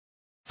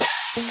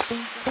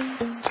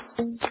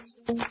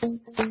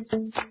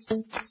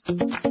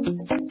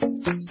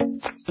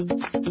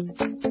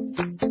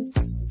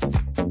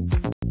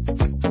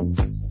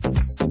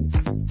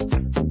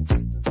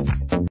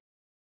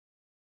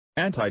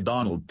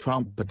Anti-Donald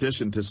Trump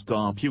petition to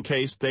stop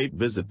UK state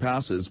visit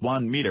passes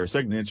 1 million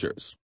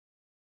signatures.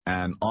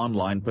 An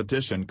online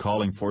petition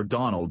calling for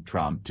Donald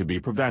Trump to be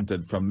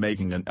prevented from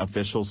making an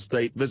official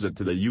state visit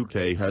to the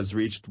UK has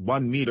reached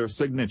 1 million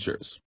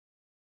signatures.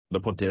 The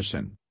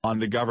petition, on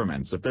the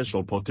government's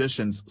official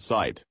petitions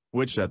site,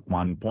 which at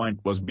one point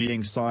was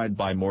being signed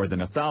by more than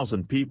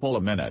 1,000 people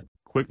a minute,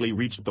 quickly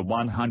reached the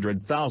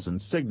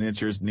 100,000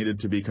 signatures needed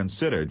to be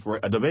considered for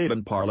a debate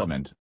in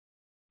Parliament.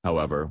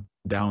 However,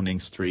 Downing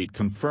Street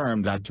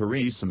confirmed that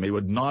Theresa May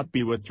would not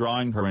be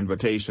withdrawing her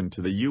invitation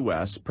to the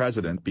U.S.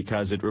 president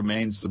because it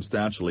remains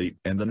substantially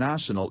in the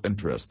national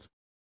interest.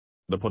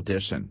 The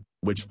petition,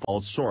 which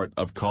falls short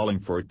of calling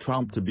for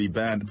Trump to be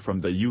banned from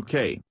the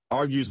UK,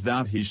 argues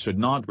that he should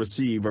not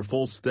receive a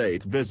full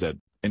state visit,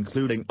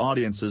 including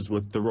audiences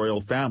with the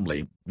royal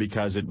family,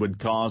 because it would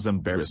cause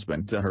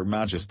embarrassment to Her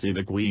Majesty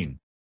the Queen.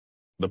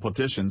 The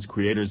petition's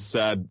creators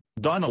said,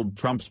 Donald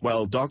Trump's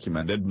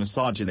well-documented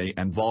misogyny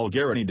and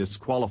vulgarity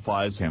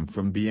disqualifies him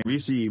from being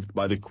received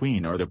by the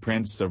Queen or the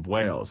Prince of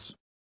Wales.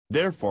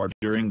 Therefore,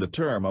 during the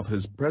term of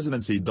his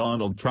presidency,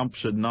 Donald Trump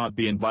should not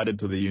be invited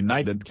to the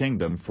United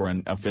Kingdom for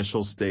an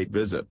official state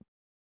visit.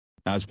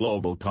 As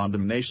global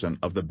condemnation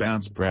of the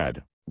ban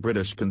spread,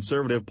 British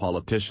Conservative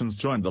politicians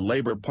joined the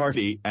Labour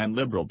Party and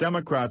Liberal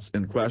Democrats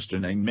in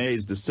questioning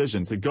May's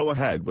decision to go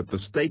ahead with the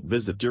state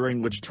visit,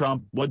 during which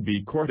Trump would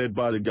be courted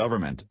by the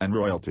government and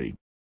royalty.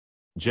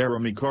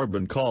 Jeremy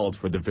Corbyn called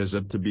for the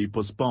visit to be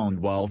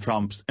postponed while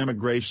Trump's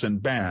immigration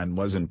ban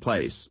was in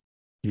place.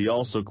 He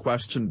also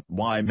questioned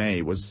why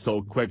May was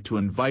so quick to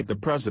invite the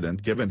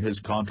president given his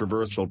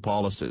controversial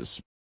policies.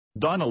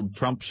 Donald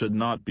Trump should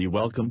not be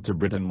welcomed to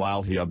Britain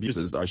while he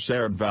abuses our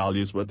shared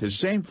values with his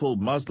shameful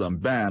Muslim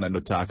ban and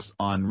attacks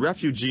on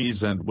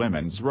refugees and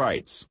women's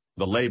rights,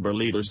 the Labour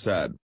leader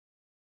said.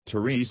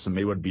 Theresa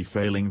May would be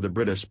failing the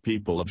British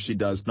people if she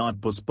does not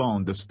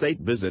postpone the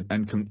state visit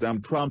and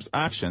condemn Trump's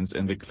actions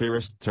in the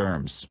clearest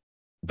terms.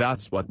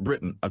 That's what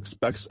Britain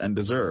expects and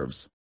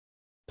deserves.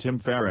 Tim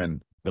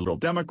Farron, the Liberal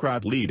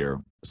Democrat leader,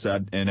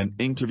 said in an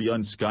interview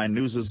on Sky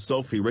News'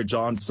 Sophie Ridge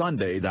on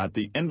Sunday that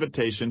the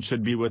invitation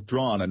should be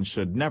withdrawn and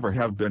should never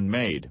have been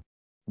made.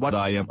 What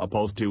I am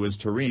opposed to is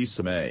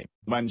Theresa May,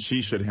 when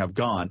she should have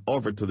gone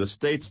over to the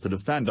States to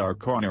defend our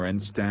corner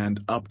and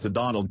stand up to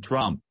Donald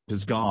Trump,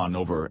 has gone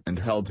over and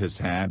held his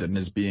hand and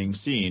is being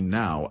seen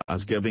now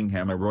as giving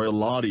him a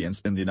royal audience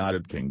in the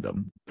United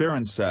Kingdom,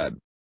 Farron said.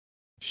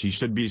 She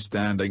should be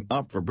standing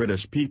up for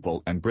British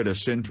people and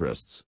British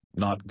interests,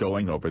 not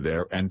going over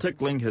there and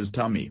tickling his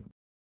tummy.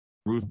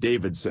 Ruth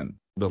Davidson,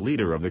 the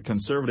leader of the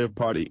Conservative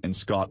Party in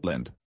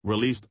Scotland,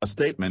 released a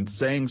statement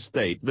saying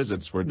state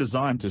visits were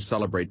designed to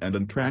celebrate and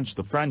entrench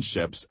the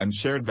friendships and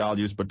shared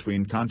values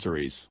between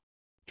countries.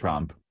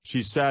 Trump,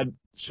 she said,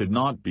 should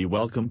not be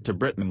welcomed to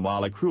Britain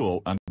while a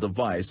cruel and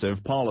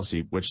divisive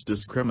policy which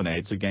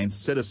discriminates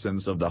against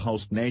citizens of the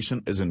host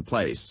nation is in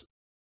place.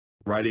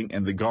 Writing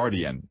in The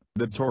Guardian,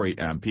 the Tory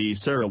MP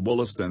Sarah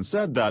Wollaston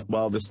said that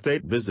while the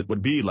state visit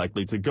would be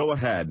likely to go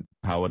ahead,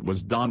 how it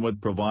was done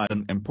would provide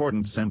an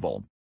important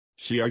symbol.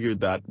 She argued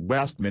that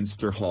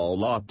Westminster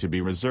Hall ought to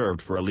be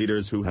reserved for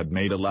leaders who had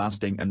made a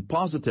lasting and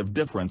positive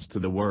difference to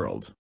the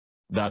world.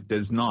 That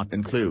does not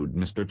include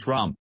Mr.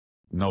 Trump.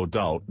 No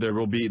doubt there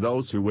will be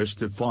those who wish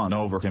to fawn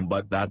over him,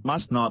 but that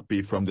must not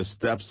be from the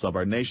steps of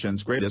our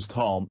nation's greatest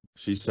hall,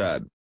 she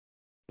said.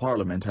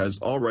 Parliament has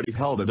already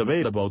held a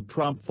debate about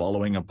Trump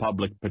following a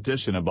public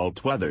petition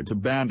about whether to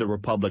ban the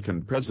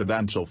Republican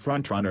presidential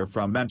frontrunner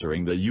from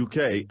entering the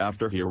UK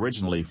after he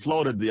originally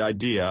floated the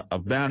idea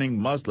of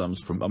banning Muslims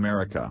from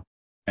America.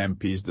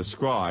 MPs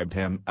described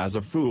him as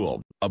a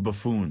fool, a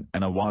buffoon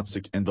and a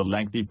watsik in the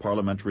lengthy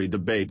parliamentary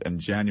debate in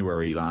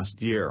January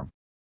last year.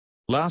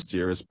 Last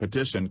year's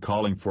petition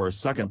calling for a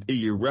second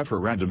EU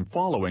referendum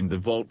following the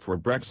vote for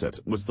Brexit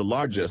was the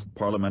largest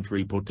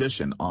parliamentary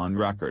petition on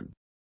record.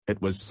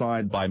 It was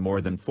signed by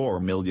more than 4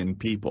 million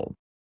people.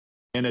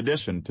 In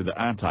addition to the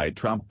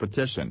anti-Trump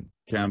petition,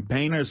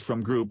 campaigners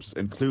from groups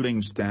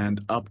including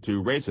Stand Up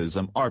to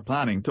Racism are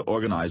planning to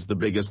organize the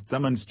biggest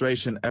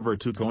demonstration ever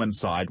to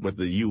coincide with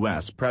the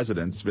U.S.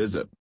 president's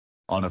visit.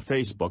 On a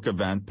Facebook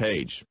event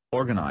page,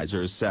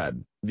 organizers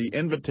said, the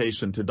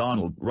invitation to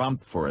Donald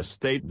Trump for a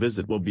state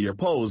visit will be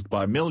opposed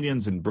by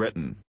millions in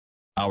Britain.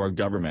 Our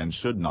government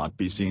should not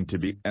be seen to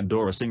be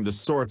endorsing the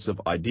sorts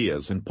of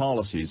ideas and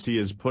policies he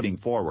is putting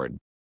forward.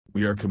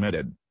 We are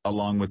committed,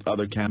 along with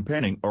other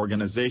campaigning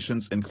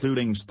organizations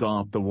including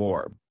Stop the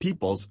War,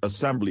 People's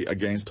Assembly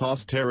Against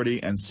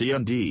Austerity and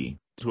CND,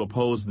 to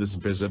oppose this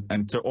visit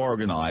and to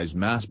organize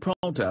mass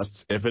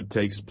protests if it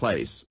takes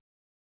place.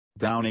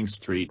 Downing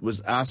Street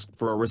was asked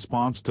for a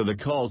response to the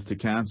calls to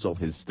cancel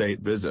his state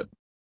visit.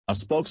 A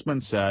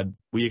spokesman said,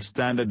 "We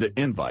extended the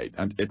invite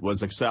and it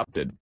was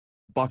accepted."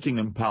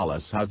 Buckingham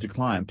Palace has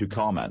declined to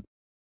comment.